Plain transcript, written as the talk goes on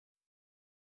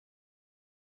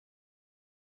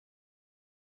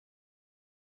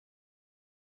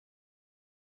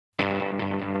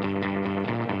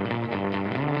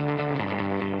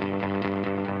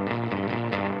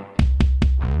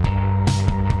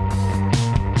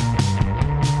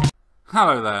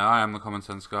Hello there, I am the Common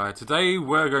Sense Guy. Today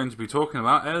we're going to be talking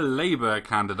about a Labour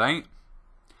candidate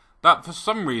that for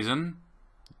some reason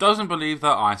doesn't believe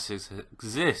that ISIS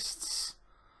exists.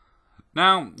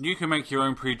 Now, you can make your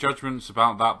own prejudgments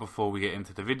about that before we get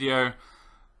into the video,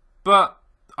 but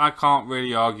I can't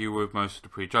really argue with most of the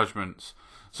prejudgments.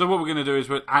 So what we're going to do is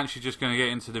we're actually just going to get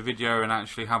into the video and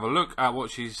actually have a look at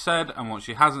what she's said and what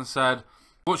she hasn't said,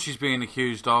 what she's being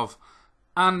accused of,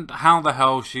 and how the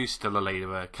hell she's still a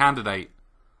Labour candidate.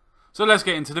 So let's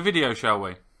get into the video, shall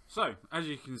we? So, as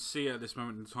you can see at this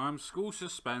moment in time, school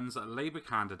suspends a Labour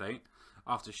candidate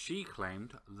after she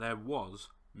claimed there was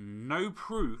no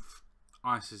proof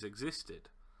ISIS existed.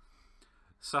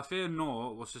 Safia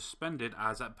Noor was suspended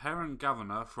as a parent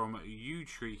governor from Yew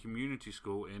Tree Community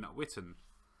School in Whitton.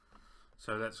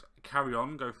 So let's carry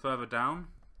on, go further down.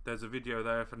 There's a video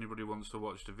there if anybody wants to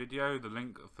watch the video. The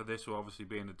link for this will obviously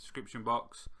be in the description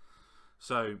box.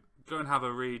 So go and have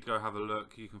a read, go have a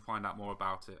look. You can find out more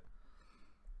about it.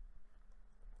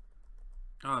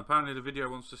 Oh, apparently the video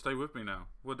wants to stay with me now.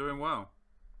 We're doing well.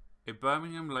 A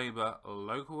Birmingham Labour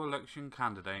local election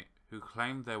candidate who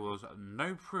claimed there was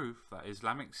no proof that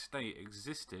Islamic State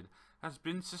existed has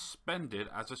been suspended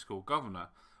as a school governor.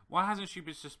 Why hasn't she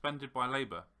been suspended by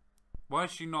Labour? Why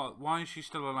is she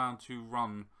still allowed to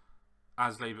run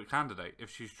as Labour candidate if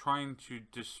she's trying to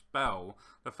dispel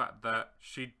the fact that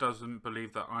she doesn't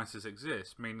believe that ISIS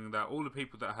exists, meaning that all the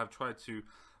people that have tried to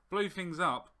blow things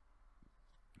up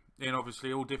in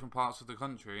obviously all different parts of the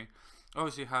country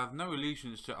obviously have no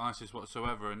allegiance to ISIS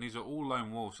whatsoever, and these are all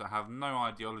lone wolves that have no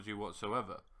ideology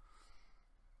whatsoever.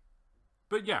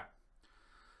 But yeah,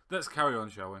 let's carry on,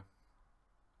 shall we?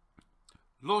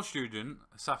 Law student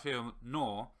Safia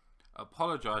Noor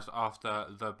apologised after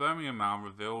the Birmingham Mail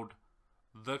revealed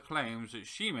the claims that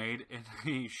she made in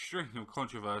a string of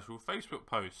controversial Facebook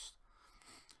posts.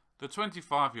 The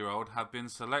 25-year-old had been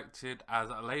selected as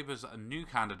Labour's new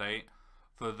candidate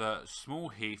for the Small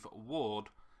Heath ward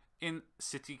in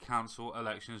City Council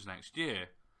elections next year.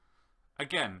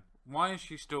 Again, why is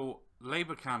she still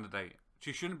Labour candidate?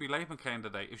 She shouldn't be Labour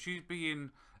candidate. If she's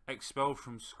being expelled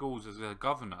from schools as a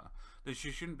governor, then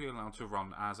she shouldn't be allowed to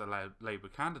run as a Labour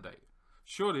candidate.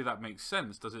 Surely that makes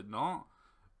sense, does it not?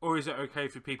 Or is it okay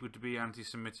for people to be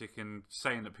anti-Semitic and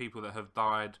saying that people that have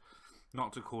died,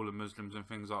 not to call them Muslims and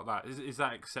things like that? Is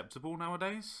that acceptable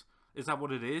nowadays? Is that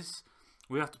what it is?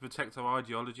 We have to protect our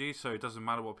ideology, so it doesn't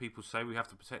matter what people say. We have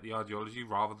to protect the ideology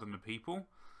rather than the people.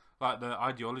 Like, the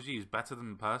ideology is better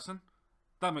than the person?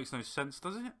 That makes no sense,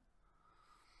 does it?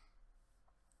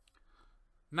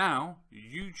 Now,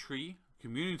 Yew Tree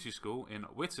Community School in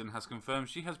Whitton has confirmed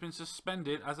she has been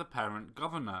suspended as a parent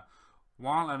governor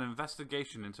while an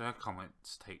investigation into her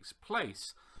comments takes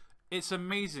place. It's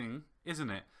amazing, isn't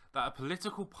it, that a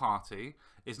political party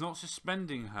is not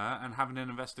suspending her and having an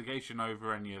investigation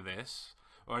over any of this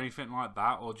or anything like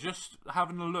that, or just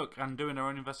having a look and doing their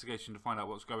own investigation to find out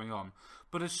what's going on,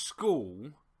 but a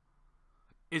school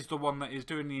is the one that is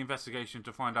doing the investigation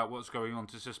to find out what's going on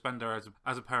to suspend her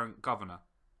as a parent governor.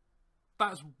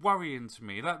 That's worrying to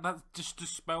me. That just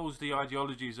dispels the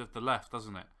ideologies of the left,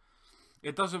 doesn't it?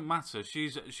 It doesn't matter.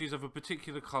 She's of a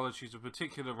particular colour, she's a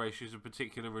particular race, she's a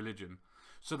particular religion.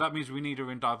 So that means we need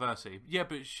her in diversity. Yeah,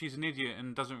 but she's an idiot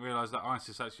and doesn't realise that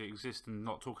ISIS actually exists and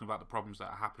not talking about the problems that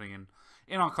are happening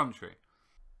in our country.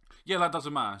 Yeah, that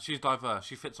doesn't matter. She's diverse.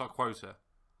 She fits our quota.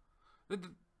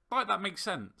 Like, that makes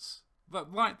sense.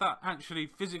 Like, that actually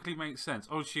physically makes sense.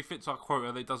 Oh, she fits our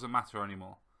quota, it doesn't matter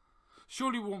anymore.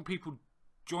 Surely we want people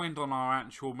joined on our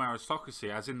actual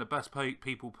meritocracy, as in the best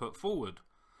people put forward.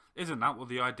 Isn't that what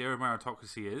the idea of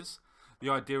meritocracy is? The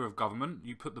idea of government,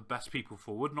 you put the best people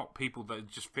forward, not people that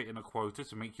just fit in a quota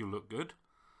to make you look good.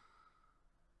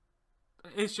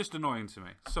 It's just annoying to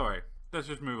me. Sorry. Let's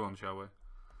just move on, shall we?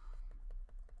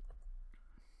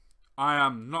 I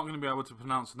am not going to be able to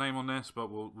pronounce the name on this,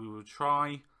 but we will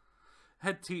try.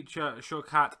 Head teacher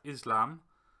Shokat Islam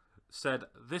said,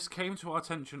 "This came to our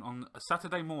attention on a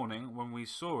Saturday morning when we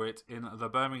saw it in the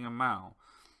Birmingham Mail.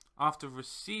 After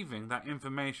receiving that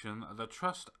information, the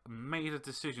trust made a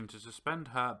decision to suspend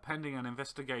her pending an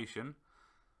investigation,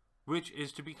 which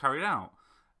is to be carried out."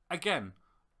 Again,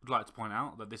 I'd like to point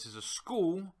out that this is a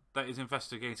school that is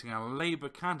investigating a Labour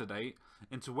candidate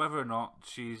into whether or not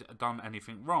she's done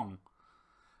anything wrong.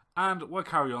 And we'll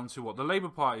carry on to what the Labour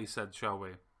Party said, shall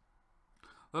we?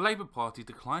 The Labour Party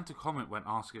declined to comment when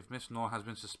asked if Miss Noor has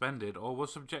been suspended or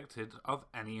was subjected of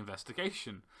any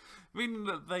investigation, meaning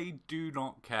that they do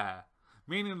not care.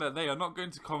 Meaning that they are not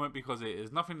going to comment because it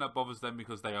is nothing that bothers them,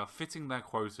 because they are fitting their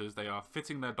quotas, they are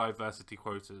fitting their diversity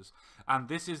quotas. And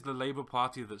this is the Labour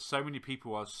Party that so many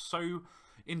people are so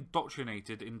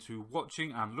indoctrinated into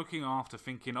watching and looking after,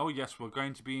 thinking, oh yes, we're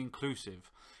going to be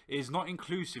inclusive. It is not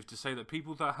inclusive to say that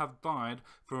people that have died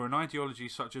for an ideology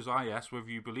such as IS, whether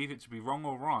you believe it to be wrong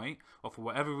or right, or for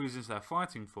whatever reasons they're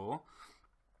fighting for,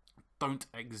 don't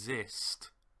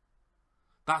exist.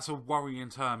 That's a worrying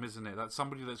term, isn't it? That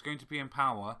somebody that's going to be in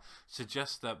power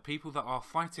suggests that people that are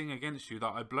fighting against you, that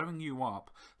are blowing you up,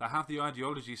 that have the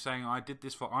ideology saying, I did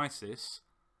this for ISIS,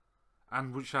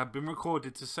 and which have been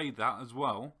recorded to say that as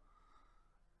well,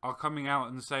 are coming out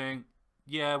and saying,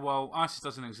 yeah, well, ISIS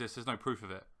doesn't exist, there's no proof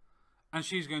of it. And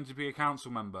she's going to be a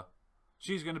council member.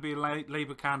 She's going to be a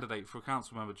Labour candidate for a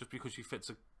council member just because she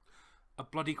fits a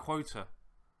bloody quota.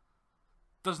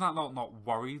 Does that not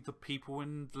worry the people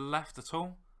in the left at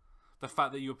all? The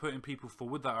fact that you're putting people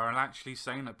forward that are actually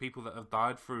saying that people that have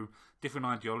died through different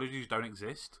ideologies don't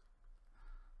exist.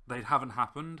 They haven't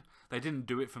happened. They didn't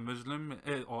do it for Muslim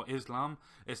or Islam.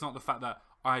 It's not the fact that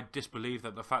I disbelieve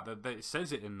that the fact that it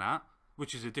says it in that,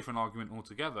 which is a different argument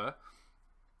altogether.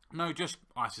 No, just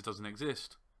ISIS doesn't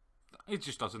exist. It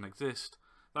just doesn't exist.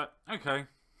 Like, okay.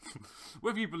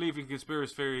 Whether you believe in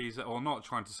conspiracy theories or not,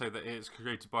 trying to say that it's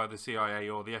created by the CIA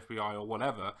or the FBI or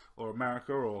whatever, or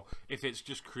America, or if it's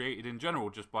just created in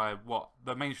general just by what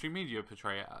the mainstream media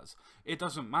portray it as, it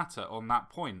doesn't matter on that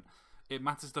point. It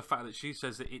matters the fact that she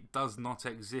says that it does not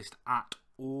exist at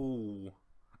all.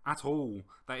 At all.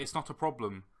 That it's not a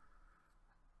problem.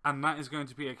 And that is going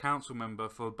to be a council member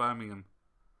for Birmingham.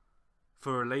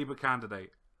 For a Labour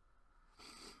candidate.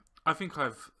 I think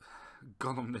I've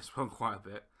gone on this one quite a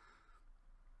bit.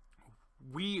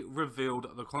 We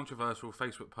revealed the controversial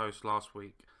Facebook post last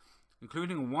week,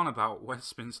 including one about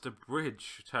Westminster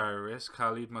Bridge terrorist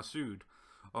Khalid Massoud.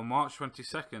 On March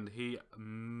 22nd, he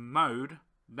mowed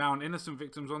down innocent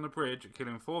victims on the bridge,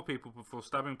 killing 4 people before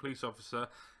stabbing police officer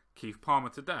Keith Palmer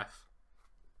to death.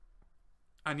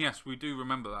 And yes, we do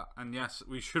remember that. And yes,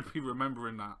 we should be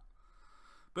remembering that.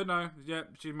 But no, yeah,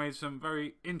 she made some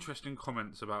very interesting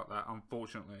comments about that,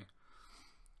 unfortunately.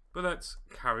 But let's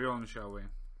carry on, shall we?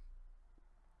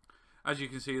 As you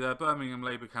can see there, Birmingham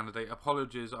Labour candidate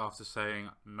apologises after saying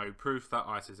no proof that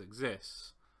ISIS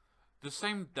exists. The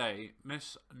same day,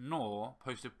 Miss Noor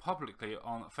posted publicly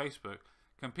on Facebook,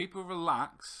 "Can people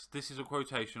relax?" This is a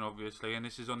quotation, obviously, and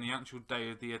this is on the actual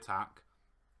day of the attack.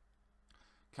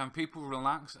 "Can people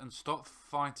relax and stop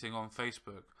fighting on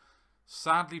Facebook?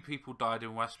 Sadly, people died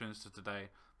in Westminster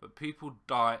today, but people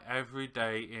die every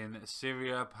day in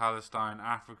Syria, Palestine,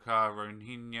 Africa,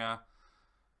 Rohingya,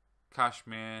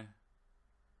 Kashmir.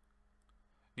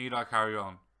 Need I carry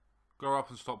on? Grow up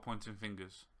and stop pointing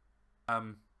fingers."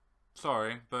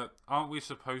 Sorry, but aren't we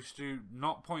supposed to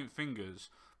not point fingers,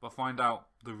 but find out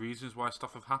the reasons why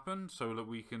stuff have happened so that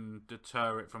we can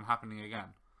deter it from happening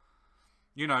again?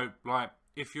 You know, like,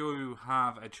 if you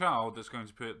have a child that's going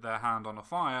to put their hand on a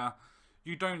fire,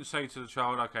 you don't say to the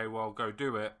child, okay, well, go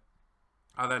do it,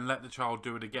 and then let the child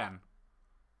do it again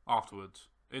afterwards.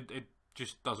 It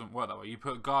just doesn't work that way. You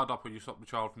put a guard up or you stop the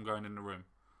child from going in the room.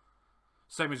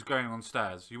 Same as going on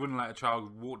stairs. You wouldn't let a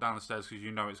child walk down the stairs because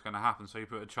you know it's going to happen, so you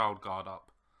put a child guard up.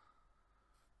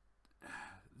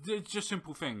 It's just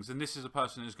simple things, and this is a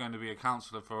person who's going to be a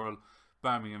councillor for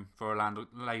Birmingham for a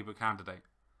Labour candidate.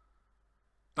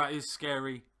 That is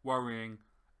scary, worrying,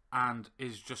 and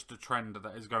is just a trend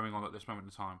that is going on at this moment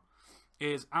in time. It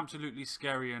is absolutely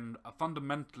scary and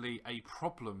fundamentally a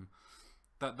problem.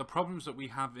 That the problems that we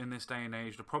have in this day and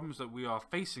age, the problems that we are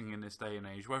facing in this day and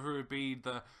age, whether it be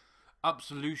the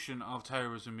absolution of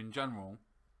terrorism in general,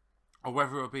 or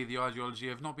whether it be the ideology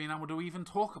of not being able to even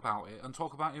talk about it and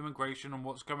talk about immigration and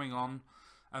what's going on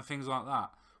and things like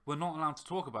that. We're not allowed to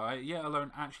talk about it, yet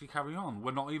alone actually carry on.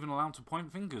 We're not even allowed to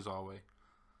point fingers, are we?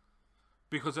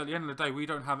 Because at the end of the day, we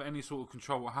don't have any sort of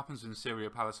control what happens in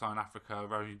Syria, Palestine, Africa,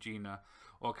 Rohingya,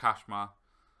 or Kashmir.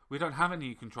 We don't have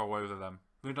any control over them.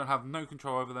 We don't have no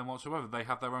control over them whatsoever. They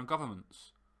have their own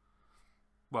governments.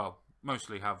 Well,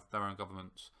 mostly have their own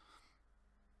governments.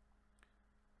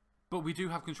 But we do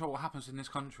have control what happens in this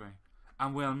country.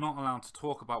 And we are not allowed to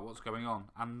talk about what's going on.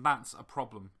 And that's a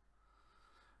problem.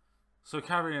 So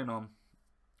carrying on.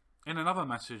 In another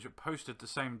message posted the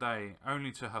same day,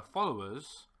 only to her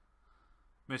followers,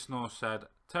 Miss Noor said,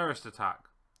 "Terrorist attack.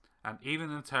 And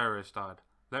even the terrorist died.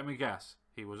 Let me guess,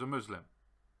 he was a Muslim."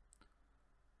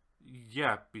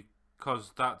 Yeah,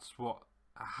 because that's what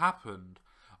happened.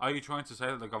 Are you trying to say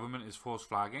that the government is force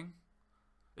flagging?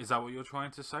 Is that what you're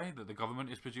trying to say? That the government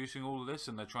is producing all of this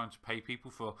and they're trying to pay people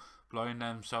for blowing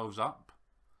themselves up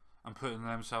and putting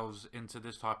themselves into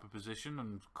this type of position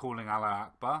and calling Allah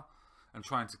Akbar and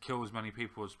trying to kill as many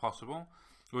people as possible?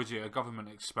 Or is it a government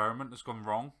experiment that's gone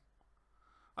wrong?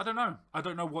 I don't know. I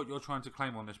don't know what you're trying to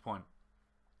claim on this point.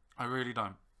 I really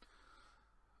don't.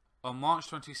 On March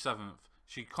 27th,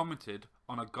 she commented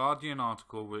on a Guardian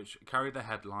article which carried the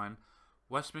headline,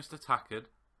 Westminster Takkard,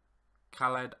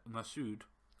 Khaled Massoud,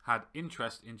 had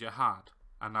interest in jihad.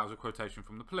 And that was a quotation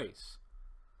from the police.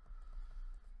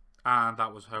 And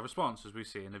that was her response, as we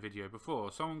see in the video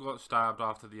before. Someone got stabbed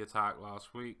after the attack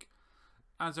last week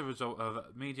as a result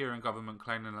of media and government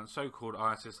claiming that so-called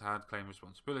ISIS had claimed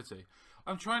responsibility.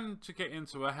 I'm trying to get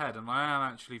into her head, and I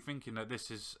am actually thinking that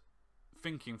this is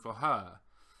thinking for her,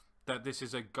 that this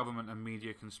is a government and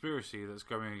media conspiracy that's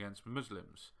going against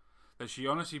Muslims. That she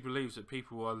honestly believes that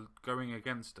people are going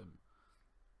against them.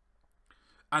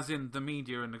 As in the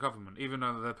media and the government, even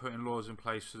though they're putting laws in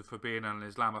place for being an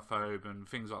Islamophobe and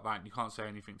things like that, and you can't say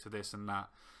anything to this and that,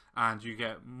 and you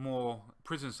get more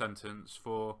prison sentence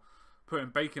for putting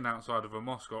bacon outside of a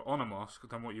mosque or on a mosque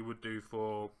than what you would do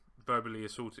for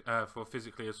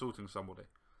physically assaulting somebody.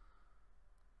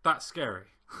 That's scary.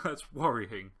 That's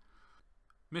worrying.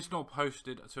 Miss Nor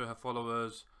posted to her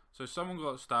followers, so someone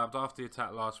got stabbed after the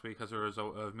attack last week as a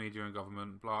result of media and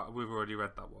government. Blah, we've already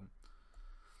read that one.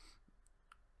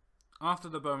 After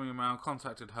the Birmingham Mail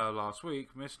contacted her last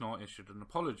week, Miss Nor issued an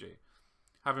apology.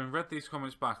 Having read these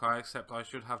comments back, I accept I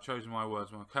should have chosen my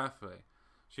words more carefully.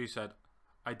 She said,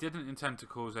 I didn't intend to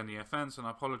cause any offence, and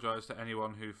I apologise to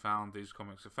anyone who found these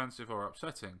comments offensive or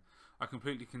upsetting. I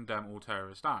completely condemn all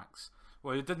terrorist acts.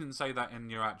 Well, you didn't say that in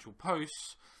your actual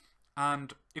posts,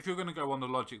 and if you're going to go on the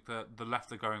logic that the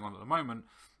left are going on at the moment,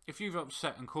 if you've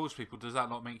upset and caused people, does that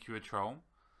not make you a troll?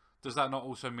 Does that not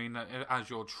also mean that as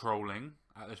you're trolling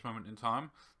at this moment in time,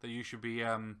 that you should be,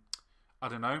 I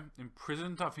don't know,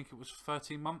 imprisoned? I think it was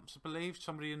 13 months, I believe.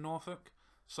 Somebody in Norfolk,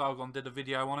 Sargon, did a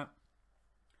video on it.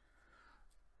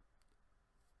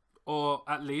 Or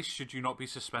at least, should you not be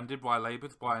suspended by Labour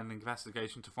by an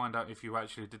investigation to find out if you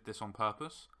actually did this on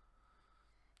purpose?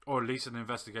 Or at least an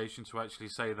investigation to actually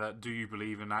say that, do you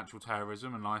believe in actual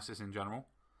terrorism and ISIS in general?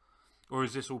 Or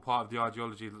is this all part of the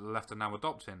ideology that the left are now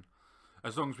adopting?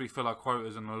 As long as we fill our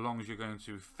quotas and as long as you're going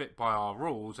to fit by our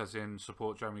rules, as in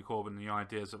support Jeremy Corbyn and the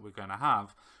ideas that we're going to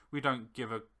have, we don't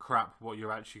give a crap what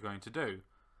you're actually going to do.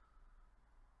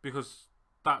 Because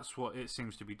that's what it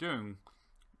seems to be doing.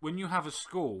 When you have a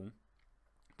school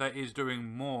that is doing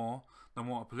more than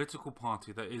what a political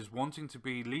party that is wanting to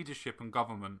be leadership and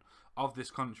government of this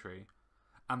country,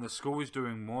 and the school is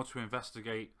doing more to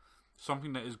investigate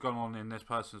something that has gone on in this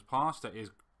person's past that is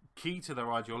key to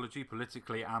their ideology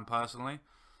politically and personally,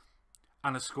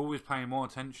 and the school is paying more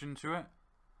attention to it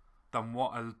than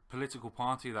what a political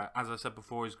party that, as I said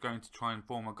before, is going to try and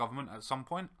form a government at some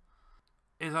point,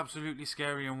 is absolutely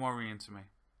scary and worrying to me.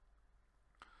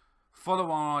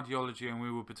 Follow our ideology and we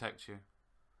will protect you.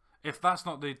 If that's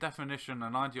not the definition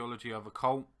and ideology of a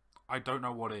cult, I don't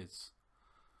know what is.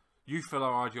 You follow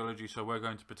our ideology, so we're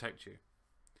going to protect you.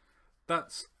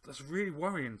 That's really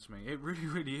worrying to me. It really,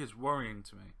 really is worrying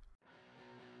to me.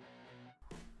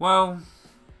 Well,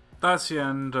 that's the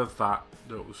end of that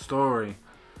little story.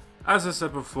 As I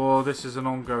said before, this is an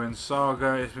ongoing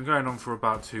saga. It's been going on for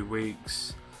about 2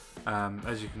 weeks.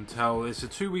 As you can tell, it's a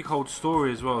 2-week-old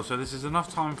story as well, so this is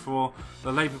enough time for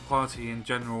the Labour Party in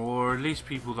general, or at least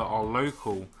people that are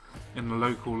local in the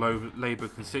local Labour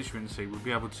constituency, would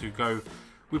be able to go.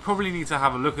 We probably need to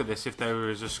have a look at this if there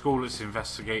is a school that's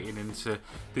investigating into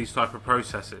these type of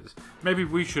processes. Maybe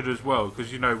we should as well,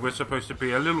 because, you know, we're supposed to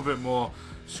be a little bit more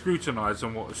scrutinised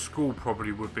on what a school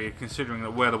probably would be, considering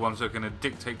that we're the ones that are going to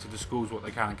dictate to the schools what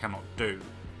they can and cannot do.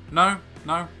 No,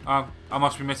 I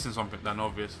must be missing something then,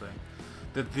 obviously.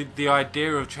 The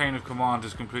idea of chain of command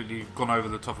has completely gone over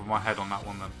the top of my head on that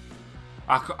one then.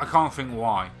 I can't think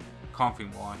why.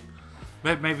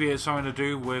 Maybe it's something to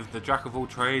do with the jack of all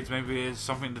trades. Maybe it's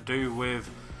something to do with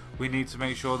we need to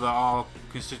make sure that our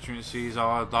constituencies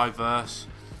are diverse.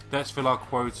 Let's fill our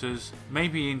quotas.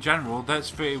 Maybe in general, let's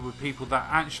fit it with people that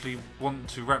actually want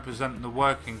to represent the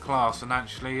working class and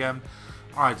actually,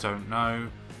 I don't know.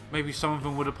 Maybe some of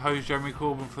them would oppose Jeremy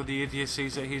Corbyn for the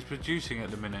idiocies that he's producing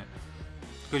at the minute.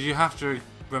 Because you have to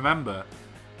remember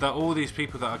that all these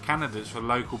people that are candidates for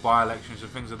local by-elections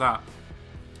and things like that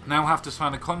now have to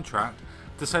sign a contract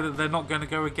to say that they're not going to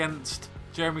go against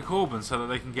Jeremy Corbyn so that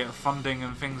they can get funding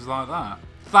and things like that.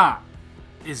 That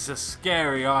is a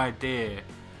scary idea.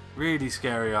 Really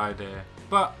scary idea.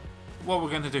 But what we're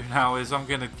going to do now is I'm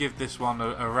going to give this one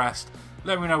a rest.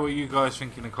 Let me know what you guys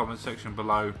think in the comment section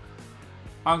below.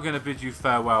 I'm going to bid you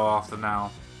farewell after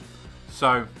now.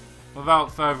 So,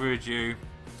 without further ado,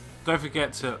 don't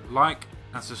forget to like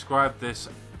and subscribe this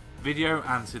video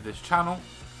and to this channel.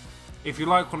 If you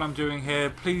like what I'm doing here,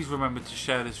 please remember to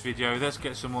share this video. Let's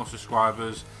get some more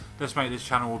subscribers. Let's make this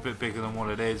channel a bit bigger than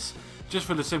what it is. Just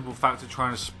for the simple fact of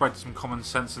trying to spread some common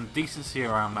sense and decency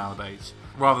around nowadays,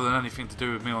 rather than anything to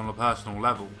do with me on a personal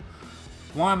level.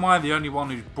 Why am I the only one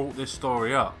who's brought this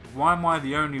story up? Why am I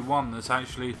the only one that's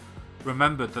actually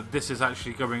remembered that this is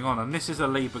actually going on? And this is a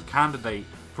Labour candidate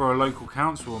for a local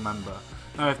council member.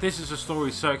 Now, if this is a story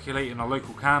circulating a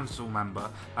local council member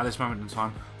at this moment in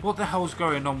time, what the hell's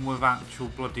going on with actual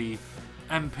bloody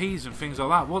MPs and things like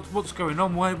that? What's going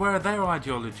on? Where are their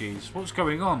ideologies? What's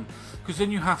going on? Because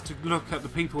then you have to look at the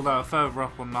people that are further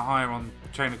up on the higher on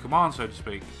chain of command, so to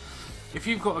speak. If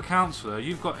you've got a councillor,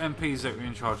 you've got MPs that are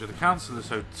in charge of the councillor,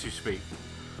 so to speak.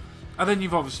 And then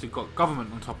you've obviously got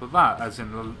government on top of that, as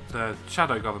in the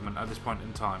shadow government at this point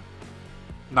in time.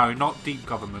 No, not deep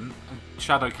government,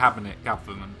 shadow cabinet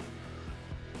government.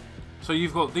 So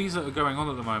you've got these that are going on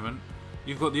at the moment.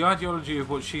 You've got the ideology of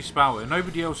what she's spouting.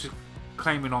 Nobody else is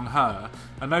claiming on her,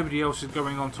 and nobody else is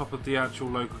going on top of the actual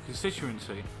local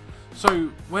constituency. So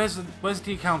where's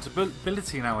the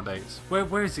accountability nowadays?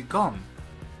 Where is it gone?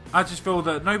 I just feel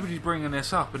that nobody's bringing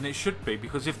this up, and it should be,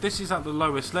 because if this is at the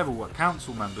lowest level at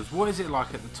council members, what is it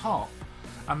like at the top?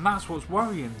 And that's what's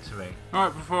worrying to me.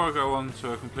 Alright, before I go on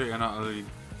to a complete and utterly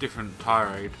different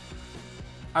tirade,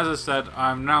 as I said,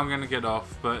 I'm now going to get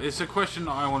off, but it's a question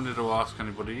that I wanted to ask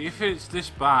anybody. If it's this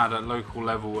bad at local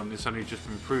level and it's only just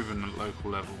been proven at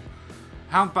local level,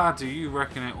 how bad do you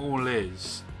reckon it all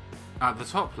is at the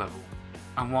top level?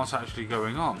 And what's actually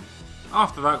going on?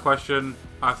 After that question,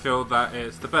 I feel that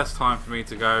it's the best time for me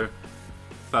to go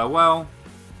farewell,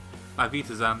 auf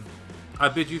Wiedersehen. I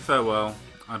bid you farewell,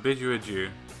 I bid you adieu.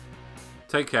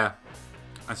 Take care,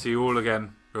 and see you all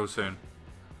again real soon.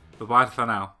 Bye bye for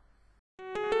now.